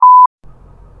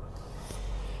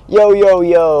Yo, yo,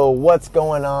 yo, what's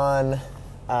going on?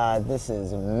 This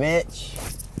is Mitch.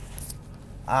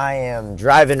 I am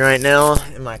driving right now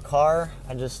in my car.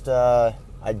 I just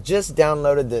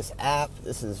downloaded this app.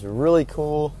 This is really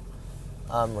cool.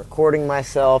 I'm recording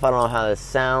myself. I don't know how this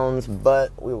sounds,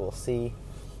 but we will see.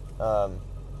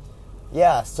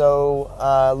 So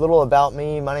a little about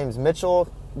me. My name is Mitchell.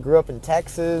 Grew up in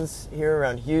Texas, here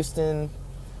around Houston.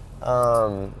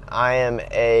 I am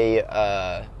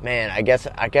I guess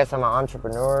I'm an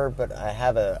entrepreneur, but I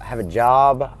have a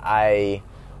job. I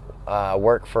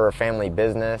work for a family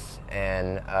business,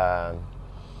 and I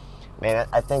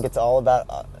think it's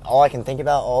all I can think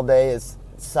about all day is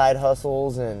side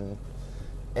hustles and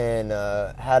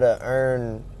how to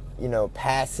earn,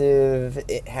 passive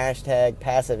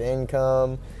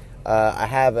income. I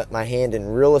have my hand in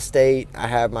real estate. I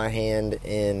have my hand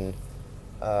in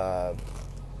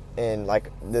like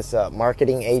this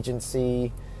marketing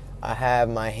agency. I had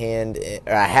my hand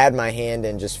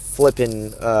in just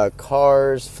flipping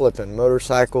cars, flipping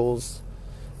motorcycles,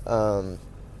 a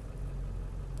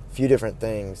few different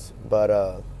things. But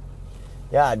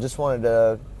I just wanted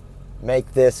to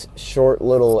make this short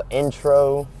little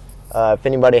intro. If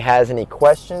anybody has any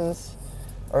questions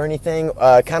or anything,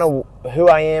 kind of who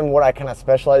I am, what I kind of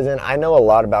specialize in. I know a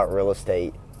lot about real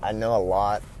estate. I know a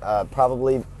lot,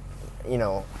 probably.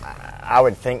 I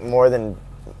would think more than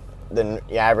the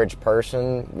average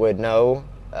person would know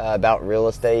about real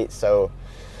estate. So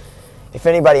if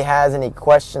anybody has any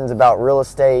questions about real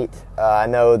estate, I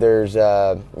know there's,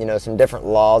 some different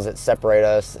laws that separate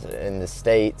us in the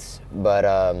states. But,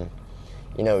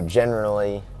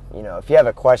 generally, if you have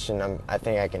a question, I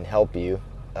think I can help you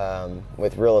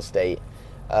with real estate.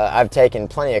 I've taken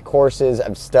plenty of courses.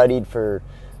 I've studied for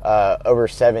over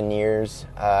 7 years.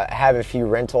 I have a few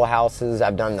rental houses.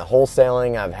 I've done the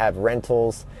wholesaling. I've had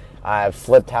rentals. I've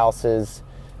flipped houses.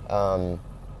 I've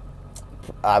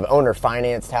owner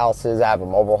financed houses. I have a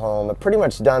mobile home. I've pretty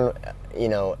much done,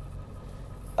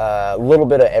 a little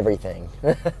bit of everything.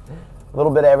 A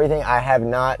little bit of everything. I have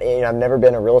not, I've never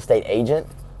been a real estate agent.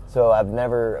 So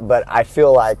but I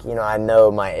feel like, I know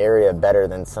my area better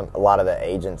than a lot of the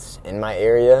agents in my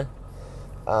area.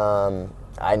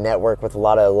 I network with a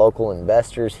lot of local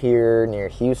investors here near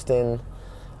Houston.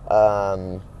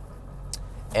 I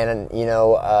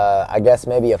guess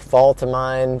maybe a fault of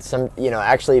mine,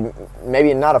 actually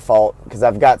maybe not a fault because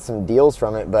I've got some deals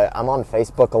from it, but I'm on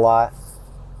Facebook a lot.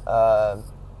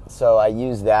 So I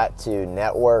use that to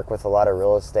network with a lot of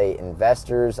real estate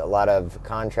investors, a lot of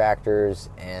contractors,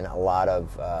 and a lot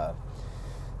of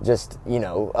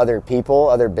other people,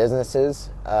 other businesses.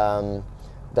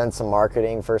 Done some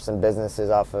marketing for some businesses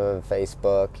off of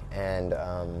Facebook and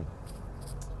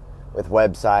with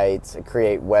websites,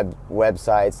 create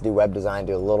websites, do web design,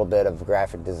 do a little bit of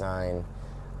graphic design.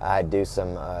 I do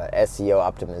some SEO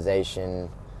optimization,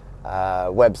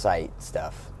 website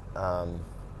stuff.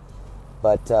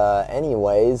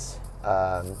 Anyways,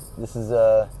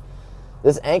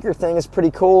 this Anchor thing is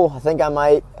pretty cool. I think I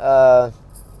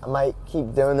might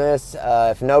keep doing this.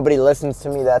 If nobody listens to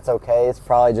me, that's okay. It's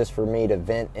probably just for me to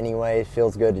vent anyway. It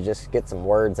feels good to just get some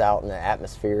words out in the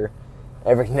atmosphere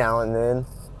every now and then.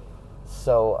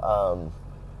 So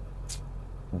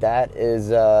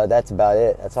that's about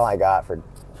it. That's all I got for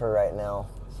right now.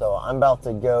 So I'm about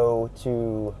to go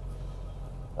to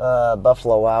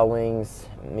Buffalo Wild Wings,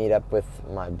 meet up with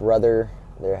my brother.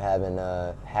 They're having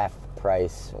a half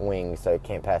price wings, so I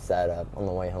can't pass that up on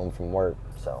the way home from work.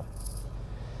 So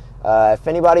if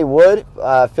anybody would,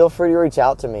 feel free to reach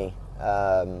out to me,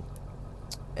 and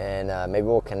maybe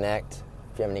we'll connect.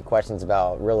 If you have any questions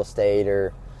about real estate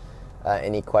or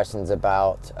any questions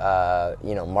about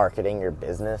marketing your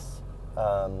business,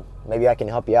 maybe I can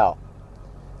help you out.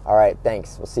 All right,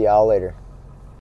 thanks. We'll see y'all later.